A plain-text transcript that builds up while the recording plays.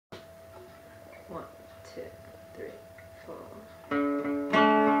2, 3, 4.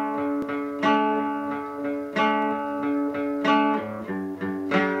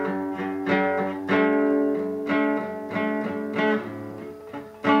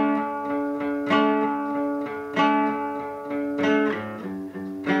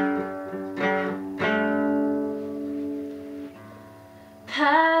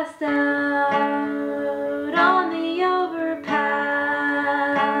 Passed out on the overpass,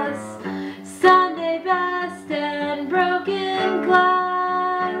 Sunday best and broken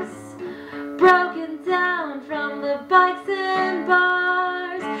glass, broken down from the bikes and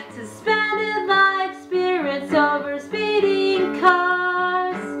bars, suspended like spirits over speeding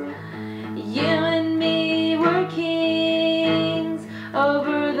cars. You and me were kings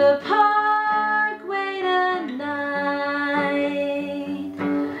over the parkway tonight.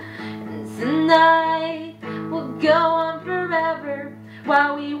 Tonight will go on forever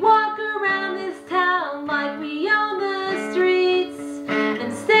while we walk around this town like we own the streets,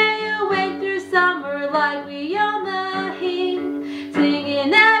 and stay awake through summer like we own the heat,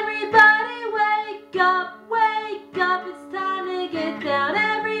 singing everybody wake up, it's time to get down.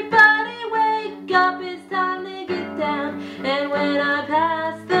 Everybody wake up, it's time to get down. And when I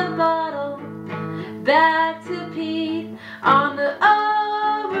pass the bottle back to Pete on the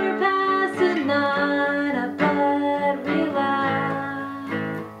overpass tonight, I bet we laugh.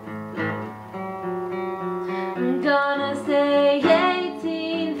 I'm gonna stay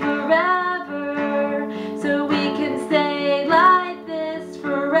 18 forever, so we can stay like this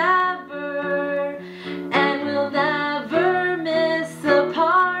forever, and we'll never miss a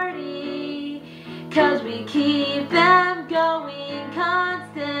party, 'cause we keep them going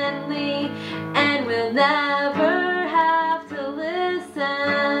constantly, and we'll never have to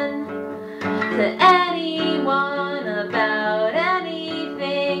listen to anyone about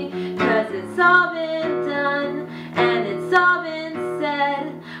anything, 'cause it's all been done and it's all been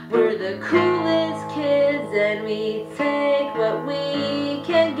said. We're the coolest kids and we take what we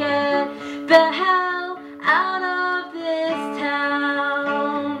can get. The hell out of this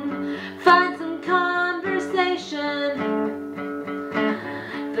town, find some conversation.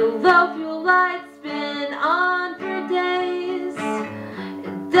 The low fuel light's been on for days,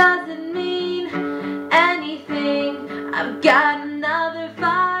 it doesn't mean anything. I've got another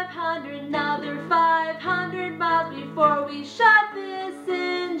 500 miles before we shut this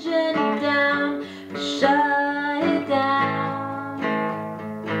engine down. Shut it down.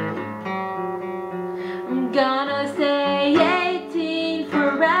 I'm gonna stay 18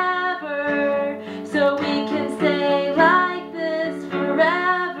 forever, so we can stay like this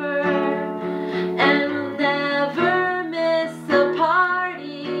forever, and we'll never miss a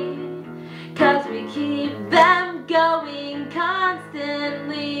party, 'cause we keep them going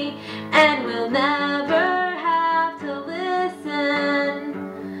constantly, and we'll never have to listen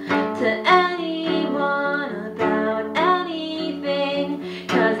to anyone about anything,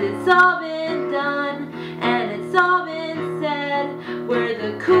 'cause it's all been done and it's all been said. We're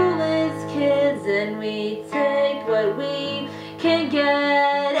the coolest kids and we take what we can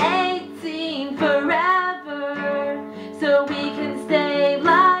get. 18 forever, so we can stay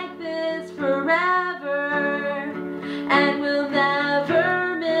like this forever, and we'll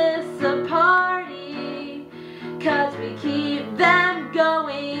never miss a party, 'cause we keep them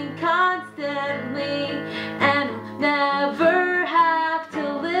going constantly, and we'll never have to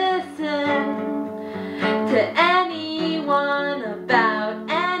listen to anyone about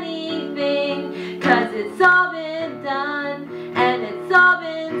anything, 'cause it's all been done and it's all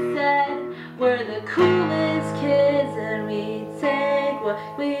been said. We're the coolest kids and we take what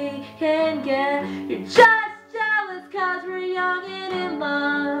we can get. You're just jealous 'cause we're young and in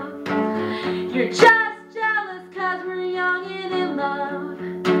love. You're just jealous 'cause we're young and in love.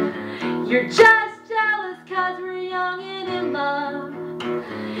 You're just jealous 'cause we're young and in love.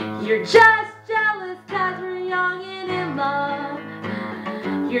 You're just jealous 'cause we're young and in love.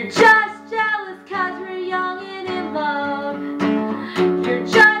 You're just